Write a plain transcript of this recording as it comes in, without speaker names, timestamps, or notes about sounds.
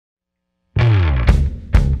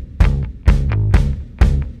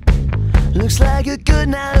Looks like a good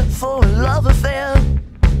night for a love affair.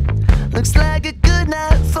 Looks like a good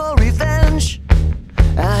night for revenge.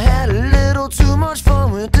 I had a little too much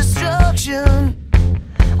fun with destruction.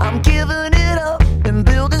 I'm giving it up and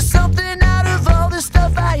building something out of all the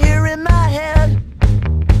stuff I hear in my head.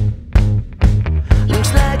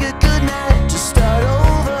 Looks like a good night to start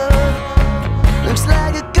over. Looks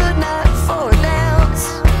like a good night for a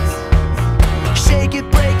dance. Shake it,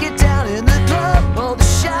 break it down in the club or the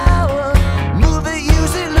shower. Move it,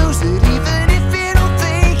 use it, lose it, even if you don't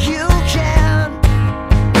think you can.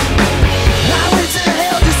 I went to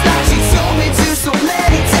hell just like she told me to so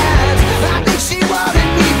many times. I think she wanted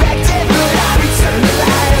me back dead, but I returned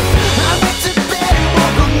alive. I went to bed and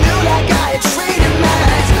woke up new like I had traded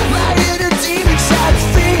minds. My inner demon shot his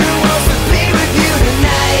finger, wants to be with you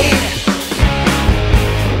tonight.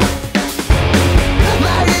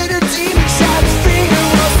 My inner demon shot his finger,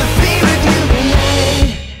 wants to be with you tonight.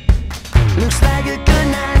 Looks like a good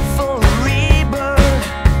night for a rebirth.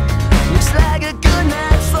 Looks like a good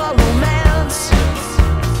night for romance.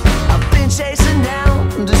 I've been chasing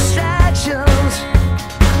down distractions.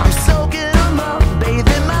 I'm soaking them up,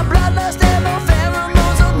 bathing my bloodlust and my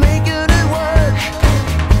pheromones. I'm making it work.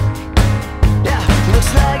 Yeah,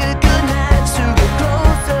 looks like a good night to get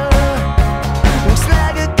closer. Looks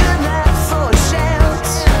like a good night for a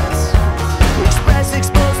chance. Express,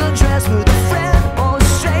 expose, undress with a friend or a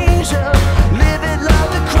stranger. Live it,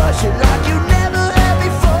 love it, crush it like you never had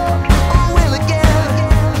before or will again.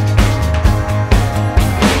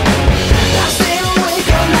 I stay awake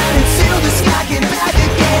all night until the sky came back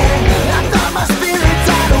again. I thought my spirit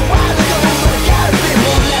died a while ago, but I got a bit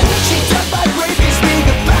more left. She took my breath, kissed me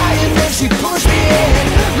goodbye, and then she pushed me in.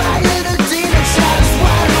 My inner demon child is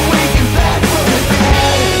wide awake and back from the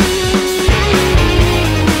dead.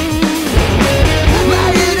 My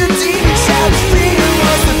inner demon child is free and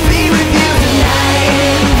wants to be with you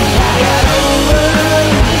tonight. I got over,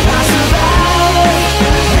 I survived,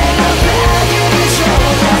 and I'm back in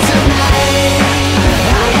control of tonight.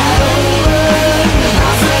 I got over,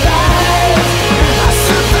 I survived,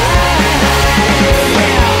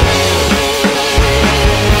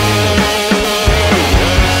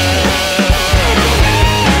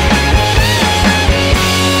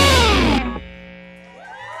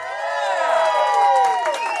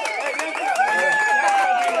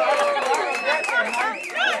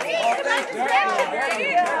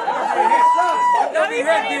 Don't be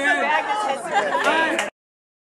ready.